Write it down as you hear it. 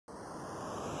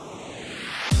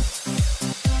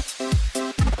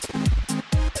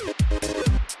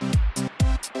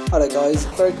Hello guys,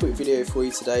 very quick video for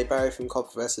you today, Barry from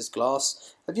Copper vs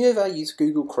Glass. Have you ever used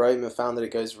Google Chrome and found that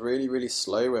it goes really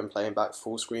slow when playing back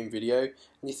full screen video? And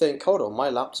you think, hold on, my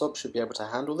laptop should be able to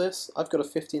handle this? I've got a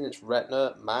 15-inch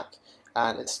Retina Mac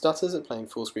and it stutters at playing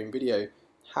full screen video.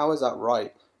 How is that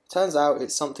right? Turns out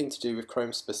it's something to do with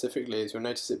Chrome specifically, as you'll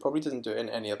notice it probably doesn't do it in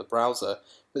any other browser,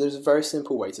 but there's a very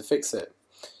simple way to fix it.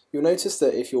 You'll notice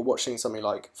that if you're watching something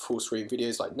like full screen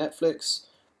videos like Netflix,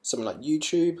 something like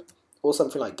YouTube, or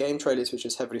something like game trailers which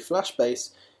is heavily flash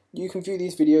based, you can view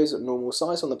these videos at normal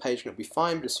size on the page and it'll be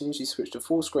fine, but as soon as you switch to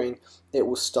full screen it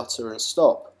will stutter and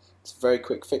stop. It's a very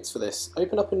quick fix for this.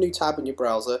 Open up a new tab in your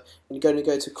browser and you're going to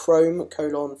go to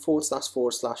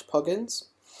chrome://plugins,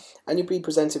 and you'll be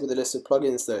presented with a list of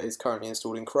plugins that is currently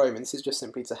installed in Chrome, and this is just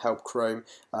simply to help Chrome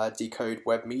decode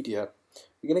web media.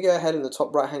 You're going to go ahead in the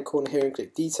top right hand corner here and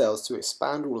click details to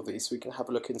expand all of these so we can have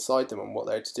a look inside them and what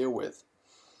they're to deal with.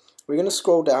 We're going to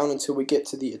scroll down until we get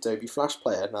to the Adobe Flash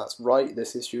Player. Now that's right,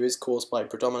 this issue is caused by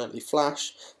predominantly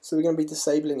Flash, so we're going to be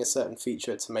disabling a certain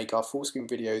feature to make our full screen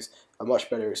videos a much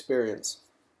better experience.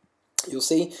 You'll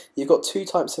see you've got two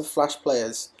types of Flash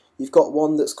players. You've got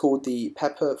one that's called the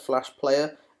Pepper Flash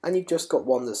Player, and you've just got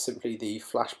one that's simply the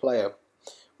Flash Player.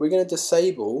 We're going to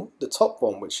disable the top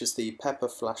one, which is the Pepper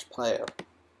Flash Player.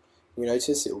 You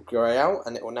notice it will grey out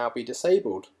and it will now be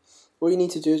disabled. All you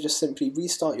need to do is just simply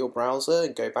restart your browser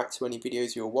and go back to any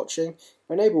videos you're watching,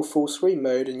 enable full screen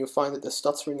mode, and you'll find that the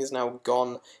stuttering is now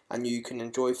gone and you can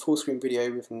enjoy full screen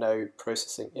video with no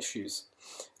processing issues.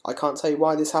 I can't tell you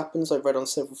why this happens. I've read on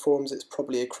several forums it's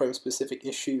probably a Chrome specific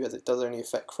issue as it does only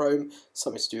affect Chrome,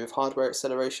 something to do with hardware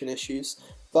acceleration issues,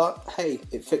 but hey,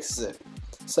 it fixes it.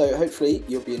 So hopefully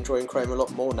you'll be enjoying Chrome a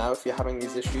lot more now if you're having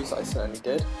these issues. I certainly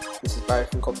did. This is Barry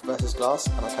from Copper vs Glass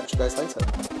and I'll catch you guys later.